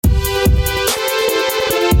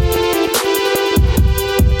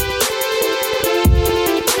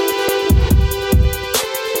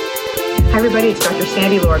everybody, it's Dr.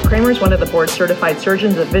 Sandy Laura Cremers, one of the board-certified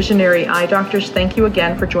surgeons of Visionary Eye Doctors. Thank you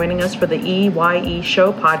again for joining us for the EYE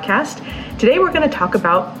Show podcast. Today we're going to talk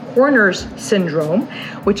about Horner's syndrome,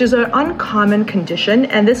 which is an uncommon condition,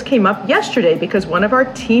 and this came up yesterday because one of our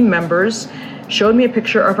team members showed me a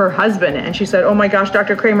picture of her husband, and she said, "Oh my gosh,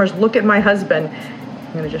 Dr. Cremers, look at my husband."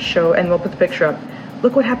 I'm going to just show, and we'll put the picture up.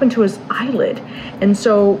 Look what happened to his eyelid. And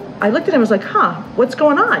so I looked at him and was like, what's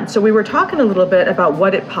going on? So we were talking a little bit about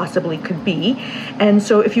what it possibly could be. And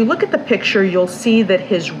so if you look at the picture, you'll see that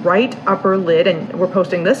his right upper lid, and we're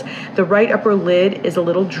posting this, the right upper lid is a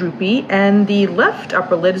little droopy and the left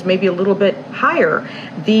upper lid is maybe a little bit higher.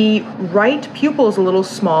 The right pupil is a little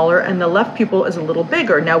smaller and the left pupil is a little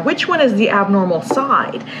bigger. Now, which one is the abnormal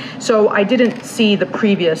side? So I didn't see the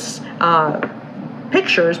previous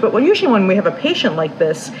pictures, but usually when we have a patient like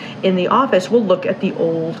this in the office, we'll look at the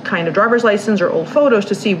old kind of driver's license or old photos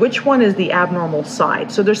to see which one is the abnormal side.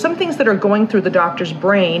 So there's some things that are going through the doctor's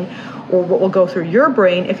brain, or what will go through your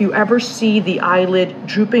brain if you ever see the eyelid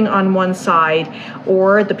drooping on one side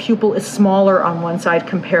or the pupil is smaller on one side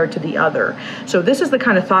compared to the other. So this is the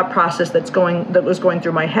kind of thought process that was going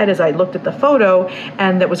through my head as I looked at the photo,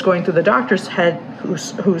 and that was going through the doctor's head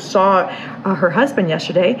who saw her husband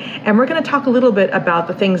yesterday. And we're going to talk a little bit about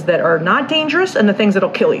the things that are not dangerous and the things that'll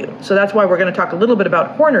kill you. So that's why we're going to talk a little bit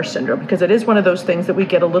about Horner's syndrome, because it is one of those things that we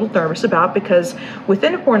get a little nervous about, because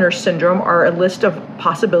within Horner's syndrome are a list of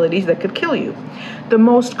possibilities that could kill you. The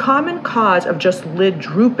most common cause of just lid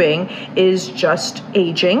drooping is just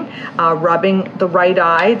aging, rubbing the right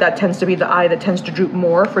eye. That tends to be the eye that tends to droop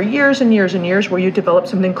more for years and years and years, where you develop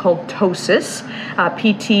something called ptosis, I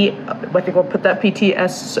think we'll put that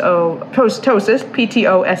ptosis,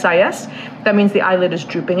 P-T-O-S-I-S. That means the eyelid is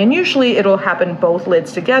drooping, and usually it'll happen both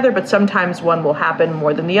lids together, but sometimes one will happen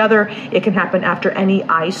more than the other. It can happen after any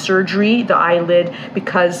eye surgery. The eyelid,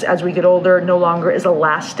 because as we get older, no longer is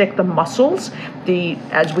elastic. The muscles,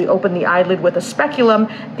 as we open the eyelid with a speculum,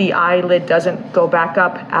 the eyelid doesn't go back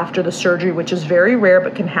up after the surgery, which is very rare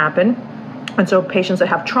but can happen. And so patients that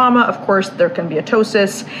have trauma, of course, there can be a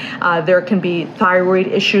ptosis. There can be thyroid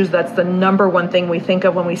issues. That's the number one thing we think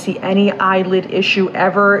of when we see any eyelid issue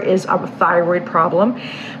ever, is a thyroid problem.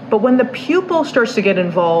 But when the pupil starts to get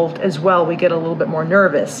involved as well, we get a little bit more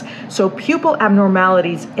nervous. So pupil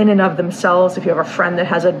abnormalities in and of themselves, if you have a friend that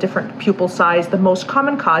has a different pupil size, the most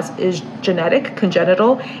common cause is genetic,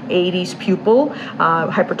 congenital, 80s pupil,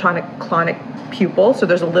 hypertonic clonic pupil. So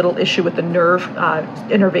there's a little issue with the nerve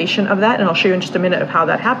innervation of that, and I'll show you in just a minute of how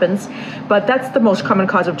that happens. But that's the most common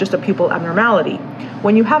cause of just a pupil abnormality.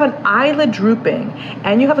 When you have an eyelid drooping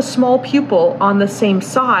and you have a small pupil on the same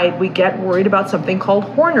side, we get worried about something called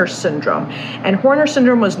Horner's syndrome. And Horner's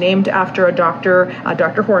syndrome was named after a doctor,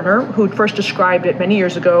 Dr. Horner, who first described it many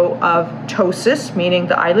years ago of ptosis, meaning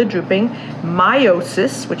the eyelid drooping,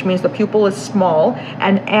 miosis, which means the pupil is small,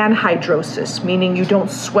 and anhidrosis, meaning you don't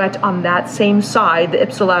sweat on that same side, the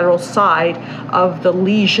ipsilateral side of the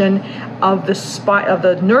lesion of the spine, of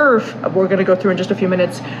the nerve we're going to go through in just a few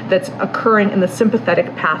minutes, that's occurring in the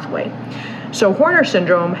sympathetic pathway. So Horner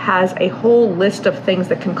syndrome has a whole list of things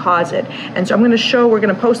that can cause it. And so we're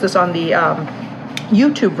going to post this on the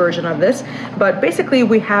YouTube version of this, but basically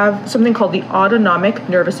we have something called the autonomic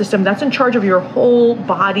nervous system that's in charge of your whole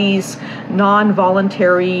body's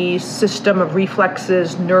non-voluntary system of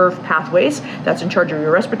reflexes, nerve pathways. That's in charge of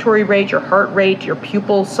your respiratory rate, your heart rate, your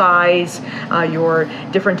pupil size, your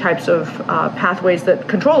different types of pathways that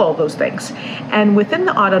control all those things. And within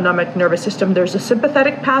the autonomic nervous system, there's a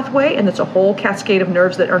sympathetic pathway, and it's a whole cascade of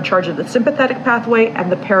nerves that are in charge of the sympathetic pathway and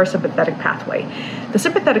the parasympathetic pathway. The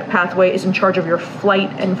sympathetic pathway is in charge of your fight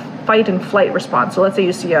and flight response. So let's say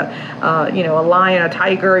you see a lion, a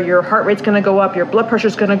tiger, your heart rate's going to go up, your blood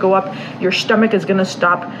pressure's going to go up, your stomach is going to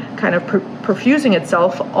stop kind of perfusing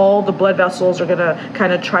itself. All the blood vessels are going to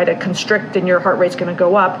kind of try to constrict, and your heart rate's going to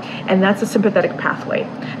go up, and that's the sympathetic pathway.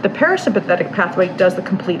 The parasympathetic pathway does the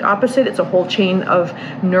complete opposite. It's a whole chain of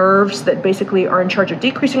nerves that basically are in charge of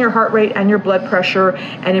decreasing your heart rate and your blood pressure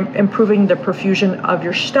and improving the perfusion of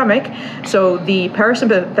your stomach. So the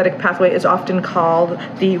parasympathetic pathway is often called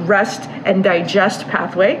the rest and digest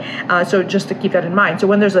pathway. So just to keep that in mind. So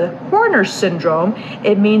when there's a Horner's syndrome,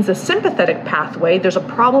 it means the sympathetic pathway, there's a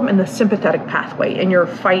problem in the sympathetic pathway in your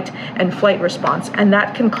fight and flight response. And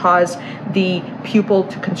that can cause the pupil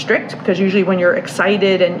to constrict, because usually when you're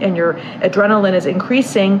excited and your adrenaline is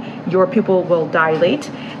increasing, your pupil will dilate.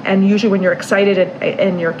 And usually when you're excited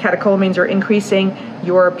and your catecholamines are increasing,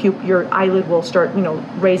 your eyelid will start,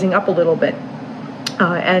 raising up a little bit.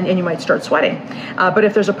 And you might start sweating. But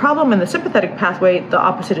if there's a problem in the sympathetic pathway, the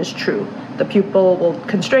opposite is true. The pupil will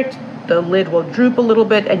constrict, the lid will droop a little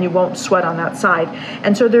bit and you won't sweat on that side.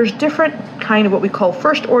 And so there's different kind of what we call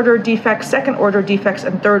first order defects, second order defects,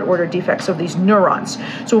 and third order defects of these neurons.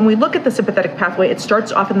 So when we look at the sympathetic pathway, it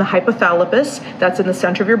starts off in the hypothalamus, that's in the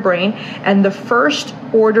center of your brain, and the first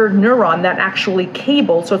order neuron that actually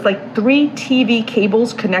cables, so it's like 3 TV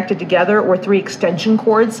cables connected together or 3 extension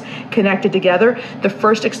cords connected together. The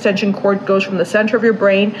first extension cord goes from the center of your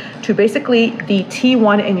brain to basically the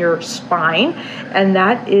T1 in your spine, and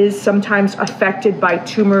that is sometimes affected by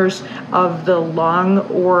tumors of the lung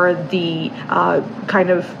or the kind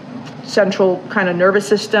of central kind of nervous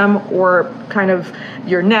system or kind of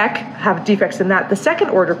your neck, have defects in that. The second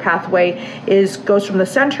order pathway goes from the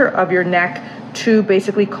center of your neck to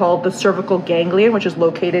basically called the cervical ganglion, which is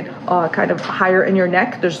located kind of higher in your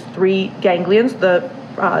neck. There's 3 ganglions. The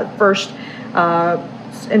first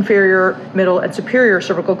inferior, middle, and superior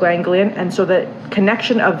cervical ganglion. And so the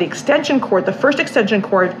connection of the extension cord, the first extension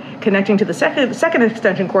cord connecting to the second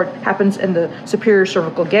extension cord, happens in the superior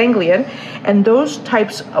cervical ganglion. And those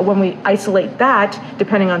types, when we isolate that,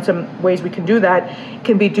 depending on some ways we can do that,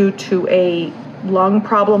 can be due to a lung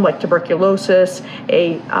problem like tuberculosis,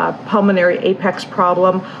 a pulmonary apex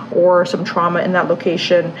problem, or some trauma in that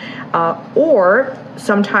location, or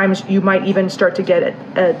sometimes you might even start to get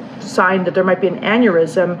a sign that there might be an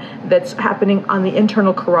aneurysm that's happening on the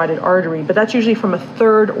internal carotid artery, but that's usually from a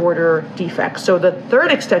third order defect. So the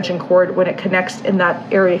third extension cord, when it connects in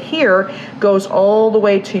that area here, goes all the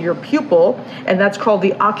way to your pupil, and that's called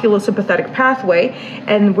the oculosympathetic pathway.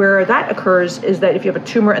 And where that occurs is that if you have a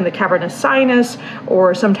tumor in the cavernous sinus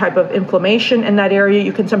or some type of inflammation in that area,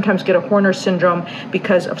 you can sometimes get a Horner syndrome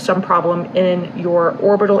because of some problem in your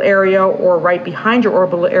orbital area or right behind your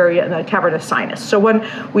orbital area in the cavernous sinus. So when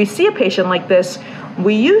we see a patient like this,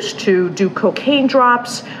 we used to do cocaine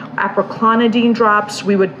drops, aproclonidine drops.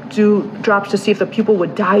 We would do drops to see if the pupil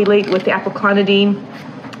would dilate with the aproclonidine,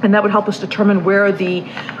 and that would help us determine where the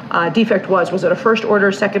defect was. Was it a first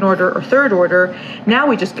order, second order, or third order? Now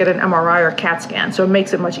we just get an MRI or CAT scan, so it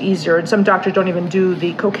makes it much easier. And some doctors don't even do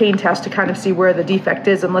the cocaine test to kind of see where the defect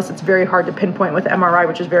is unless it's very hard to pinpoint with MRI,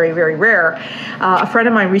 which is very, very rare. A friend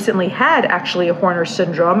of mine recently had actually a Horner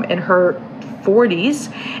syndrome in her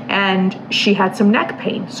 40s, and she had some neck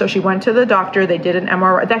pain. So she went to the doctor, they did an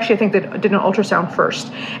MRI. Actually, I think they did an ultrasound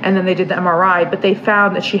first, and then they did the MRI, but they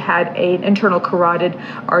found that she had an internal carotid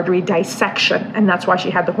artery dissection, and that's why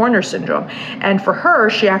she had the Horner syndrome. And for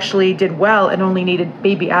her, she actually did well and only needed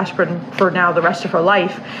baby aspirin for now the rest of her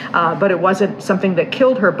life, but it wasn't something that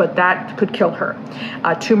killed her, but that could kill her.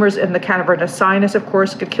 Tumors in the cavernous sinus, of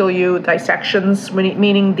course, could kill you. Dissections,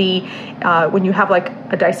 meaning when you have like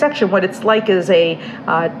a dissection, what it's like is a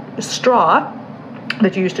straw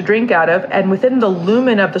that you used to drink out of, and within the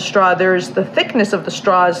lumen of the straw, there's the thickness of the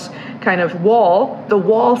straw's kind of wall. The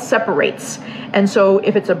wall separates, and so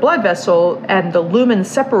if it's a blood vessel and the lumen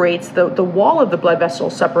separates, the wall of the blood vessel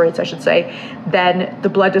separates, I should say, then the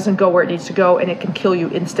blood doesn't go where it needs to go, and it can kill you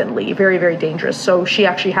instantly. Very, very dangerous. So she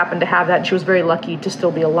actually happened to have that, and she was very lucky to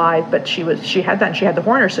still be alive, but she had that, and she had the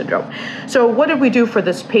Horner syndrome. So what did we do for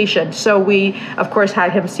this patient? So we, of course,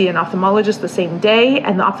 had him see an ophthalmologist the same day,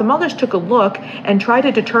 and the ophthalmologist took a look and tried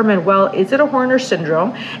to determine, well, is it a Horner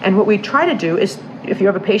syndrome? And what we try to do is, if you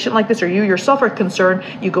have a patient like this or you yourself are concerned,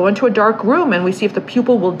 you go into a dark room and we see if the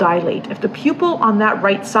pupil will dilate. If the pupil on that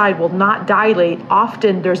right side will not dilate,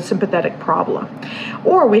 often there's a sympathetic problem.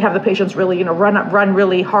 Or we have the patients really, run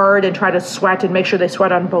really hard and try to sweat and make sure they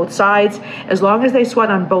sweat on both sides. As long as they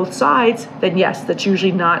sweat on both sides, then yes, that's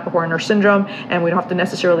usually not Horner syndrome, and we don't have to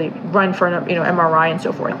necessarily run for an MRI and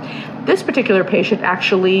so forth. This particular patient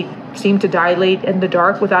actually seemed to dilate in the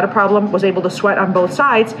dark without a problem, was able to sweat on both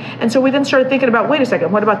sides. And so we then started thinking about, wait a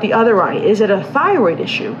second, what about the other eye? Is it a thyroid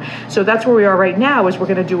issue? So that's where we are right now, is we're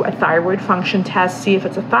going to do a thyroid function test, see if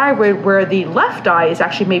it's a thyroid, where the left eye is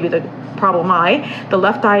actually maybe the problem eye. The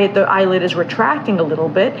left eye, the eyelid is retracting a little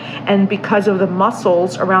bit, and because of the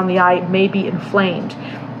muscles around the eye may be inflamed.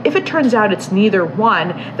 If it turns out it's neither one,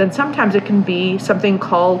 then sometimes it can be something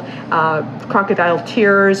called crocodile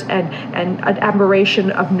tears and an aberration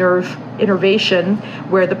of nerve innervation,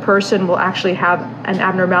 where the person will actually have an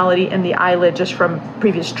abnormality in the eyelid just from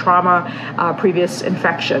previous trauma, previous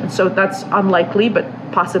infection. So that's unlikely,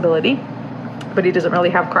 but possibility. But he doesn't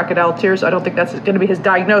really have crocodile tears, so I don't think that's going to be his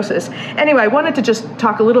diagnosis. Anyway, I wanted to just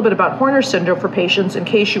talk a little bit about Horner syndrome for patients in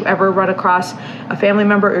case you ever run across a family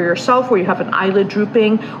member or yourself where you have an eyelid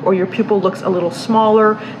drooping or your pupil looks a little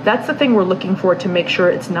smaller. That's the thing we're looking for to make sure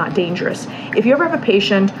it's not dangerous. If you ever have a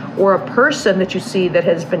patient or a person that you see that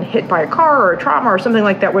has been hit by a car or a trauma or something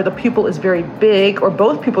like that where the pupil is very big or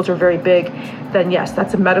both pupils are very big, then yes,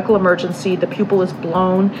 that's a medical emergency. The pupil is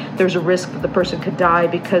blown. There's a risk that the person could die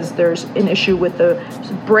because there's an issue with the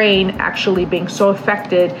brain actually being so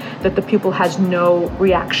affected that the pupil has no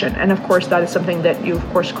reaction. And of course, that is something that you, of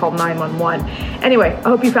course, call 911. Anyway, I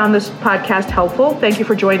hope you found this podcast helpful. Thank you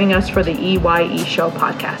for joining us for the EYE Show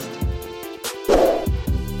podcast.